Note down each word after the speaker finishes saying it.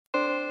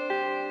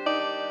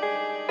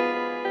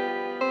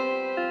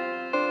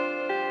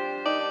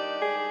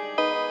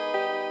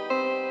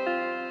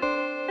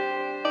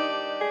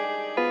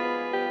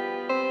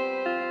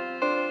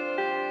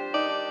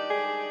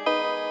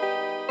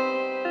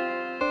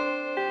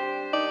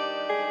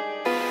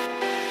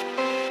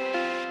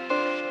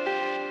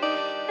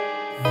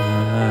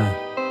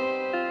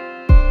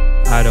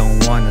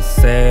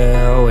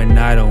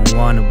I don't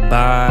wanna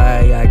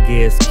buy, I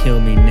guess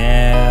kill me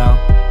now,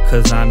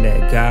 cause I'm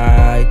that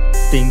guy.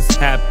 Things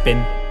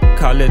happen,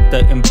 call it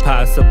the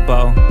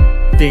impossible.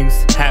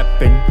 Things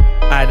happen,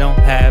 I don't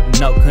have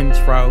no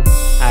control.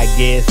 I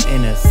guess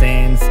in a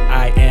sense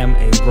I am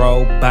a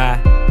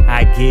robot.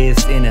 I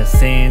guess in a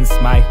sense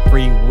my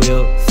free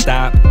will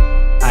stopped.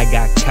 I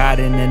got caught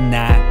in a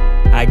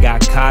knot, I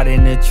got caught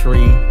in a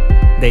tree.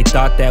 They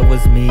thought that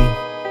was me,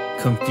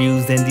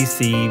 confused and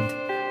deceived.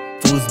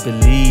 Fools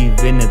believe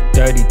in a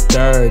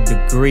 33rd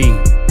degree.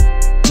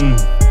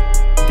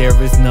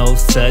 There is no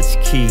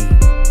such key.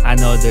 I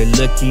know they're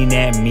looking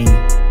at me.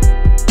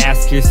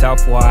 Ask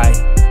yourself why.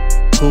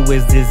 Who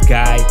is this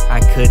guy? I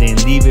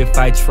couldn't leave if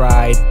I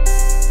tried.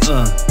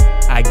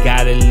 I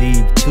gotta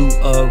leave to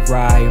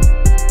arrive.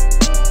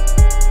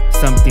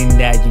 Something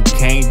that you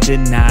can't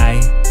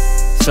deny.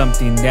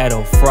 Something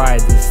that'll fry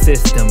the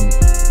system.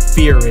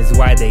 Fear is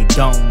why they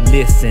don't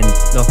listen.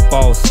 The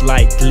false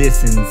light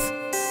glistens.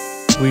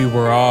 We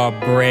were all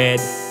bred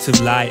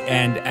to lie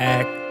and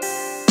act.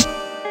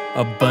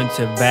 A bunch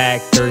of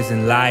actors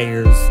and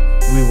liars.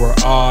 We were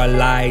all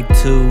lied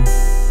to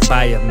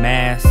by a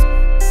mask.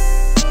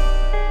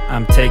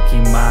 I'm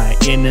taking my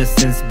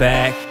innocence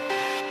back.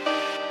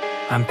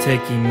 I'm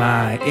taking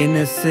my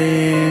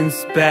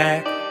innocence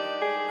back.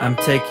 I'm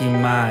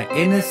taking my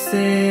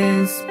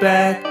innocence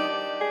back.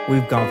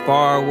 We've gone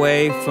far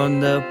away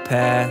from the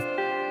path.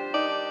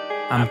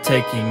 I'm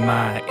taking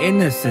my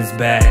innocence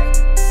back.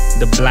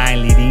 The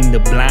blind leading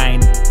the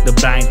blind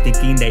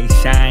thinking they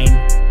shine.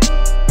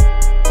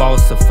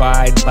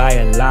 Falsified by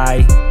a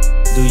lie.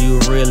 Do you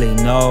really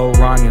know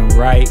wrong and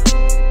right?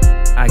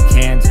 I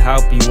can't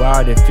help you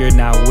out if you're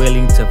not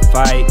willing to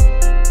fight.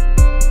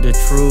 The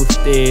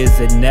truth is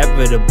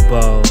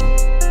inevitable.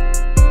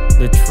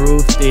 The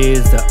truth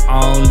is the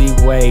only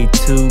way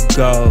to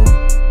go.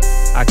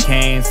 I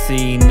can't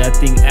see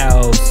nothing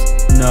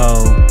else,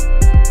 no.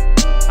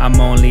 I'm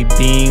only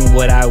being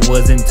what I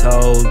wasn't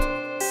told.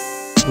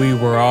 We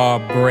were all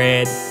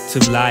bred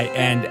to lie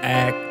and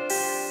act.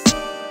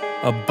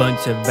 A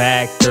bunch of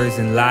actors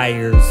and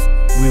liars.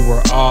 We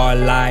were all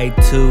lied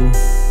to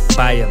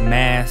by a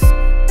mask.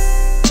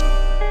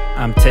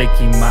 I'm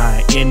taking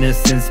my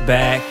innocence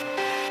back.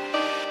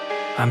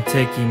 I'm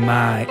taking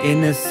my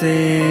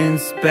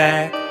innocence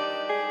back.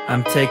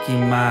 I'm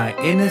taking my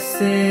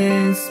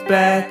innocence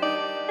back.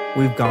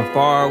 We've gone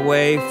far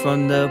away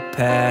from the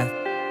path.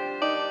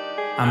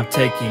 I'm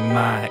taking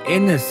my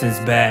innocence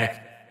back.